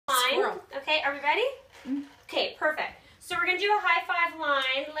Okay, are we ready? Okay, perfect. So we're gonna do a high five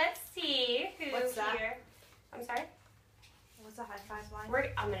line. Let's see who's What's that? here. I'm sorry? What's a high five line?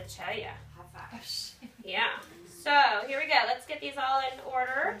 I'm gonna tell you. High five. Yeah. So here we go. Let's get these all in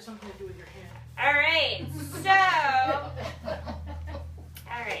order. Something to do with your hand. All right. So,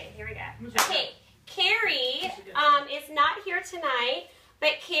 all right. Here we go. Okay. Carrie is not here tonight,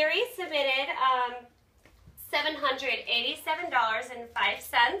 but Carrie submitted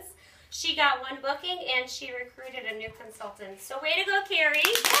 $787.05. She got one booking and she recruited a new consultant. So way to go, Carrie. Yay!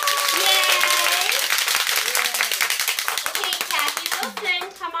 Okay, Kathy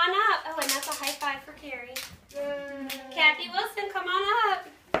Wilson, come on up. Oh, and that's a high five for Carrie. Kathy Wilson, come on up.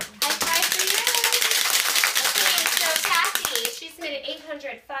 High five for you. Okay, so Kathy, she submitted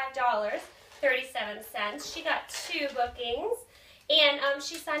 $805.37. She got 2 bookings. And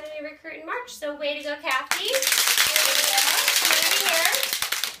she signed a new recruit in March. So way to go, Kathy. There we go. Come over here.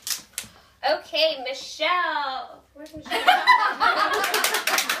 Okay, Michelle. Where's Michelle?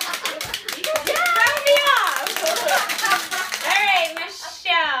 You guys round me off. All right,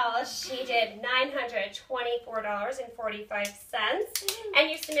 Michelle. She did $924.45.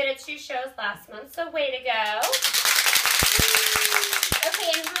 And you submitted 2 shows last month, so way to go.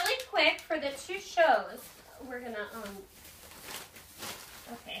 Okay, and really quick for the 2 shows, we're going to,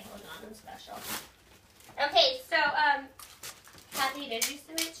 okay, hold on, I'm special. Okay, so, Kathy, did you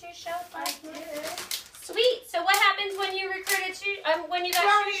submit 2 shows last month? Sweet. So what happens when you recruited 2, when you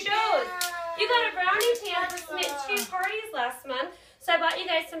got 2 shows? You got a brownie pan to submit 2 parties last month. So I bought you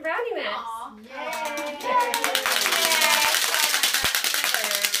guys some brownie mix.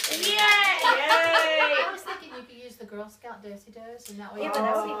 Yay! I was thinking you could use the Girl Scout Do-Si-Dos, and that way you but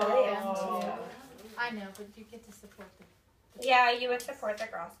that's can illegal. I know, but you get to support them. Yeah, you would support the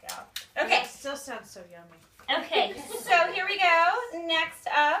Girl Scout. Okay. It still sounds so yummy. Okay, so here we go. Next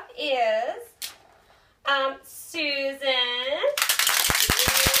up is Susan.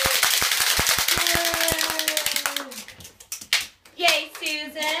 Yay,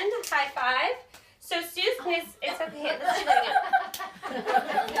 Susan. High five. So Susan is, it's okay, let's do that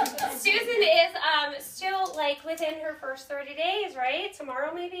again. Susan is still like within her first 30 days, right?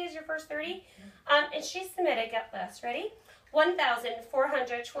 Tomorrow maybe is your first 30. And she submitted, get this, ready?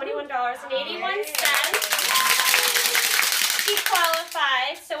 $1,421.81. She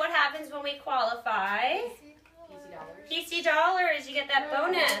qualified. So what happens when we qualify? PC dollars. You get that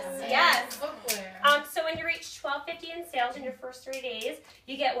bonus. Yes. So when you reach $12.50 in sales in your first 3 days,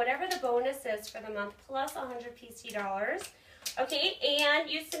 you get whatever the bonus is for the month plus 100 PC dollars. Okay, and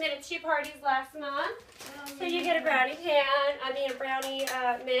you submitted 2 parties last month, so you get a brownie a brownie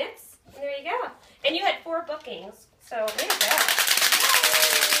mix. And there you go. And you had 4 bookings, so way to go.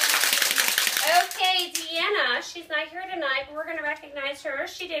 Okay, Deanna, she's not here tonight, but we're going to recognize her.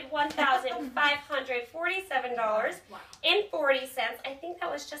 She did $1,547.40. I think that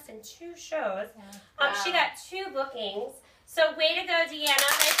was just in 2 shows. She got 2 bookings. So way to go, Deanna.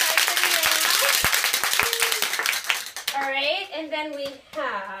 High five for Deanna. All right, and then we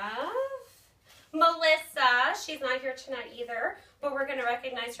have Melissa. She's not here tonight either, but we're going to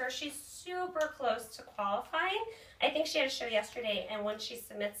recognize her. She's super close to qualifying. I think she had a show yesterday, and when she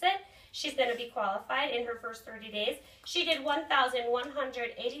submits it, she's going to be qualified in her first 30 days. She did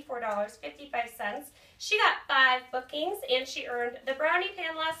 $1,184.55. She got 5 bookings, and she earned the brownie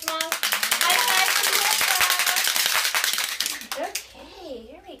pan last month. High five to Melissa. Okay,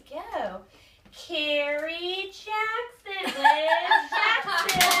 here we go. Carrie Jackson. Liz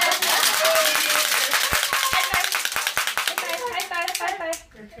Jackson. High five.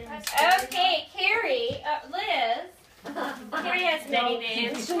 Okay, Carrie. Liz. Carrie has many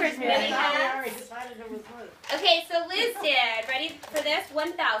names. She wears many hats. Okay, so Liz did, ready for this,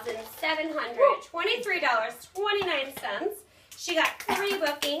 $1,723.29. She got 3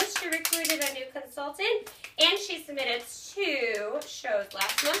 bookings. She recruited a new consultant, and she submitted 2 shows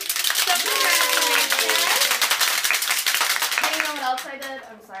last month. So congratulations. You know what else I did?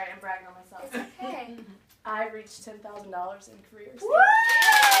 I'm sorry, I'm bragging on myself. Okay. I reached $10,000 in career sales.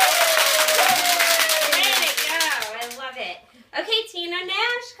 Way to go. I love it. Okay, Tina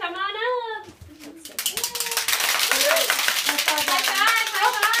Nash, come on up.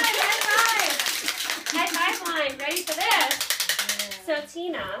 High five line. Ready for this? So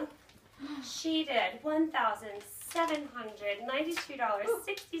Tina, she did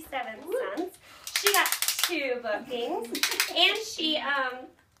 $1,792.67. She got 2 bookings, and she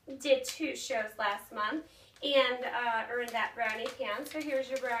did 2 shows last month and earned that brownie pan. So here's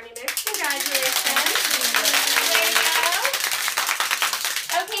your brownie mix. Congratulations. There you go.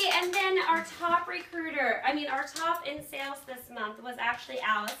 Okay, and then our top recruiter, our top in sales this month was actually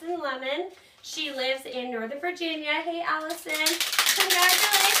Allison Lemon. She lives in Northern Virginia. Hey, Allison.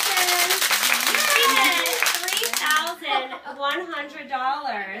 Congratulations. She did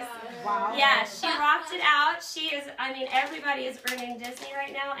 $3,100. Wow. Yeah, she rocked it out. She is, everybody is earning Disney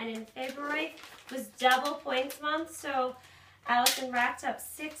right now, and in February was double points month, so Allison racked up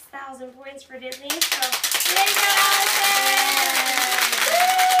 6,000 points for Disney. So, there you go, Allison!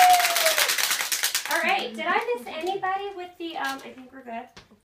 All right, did I miss anybody with the, I think we're good.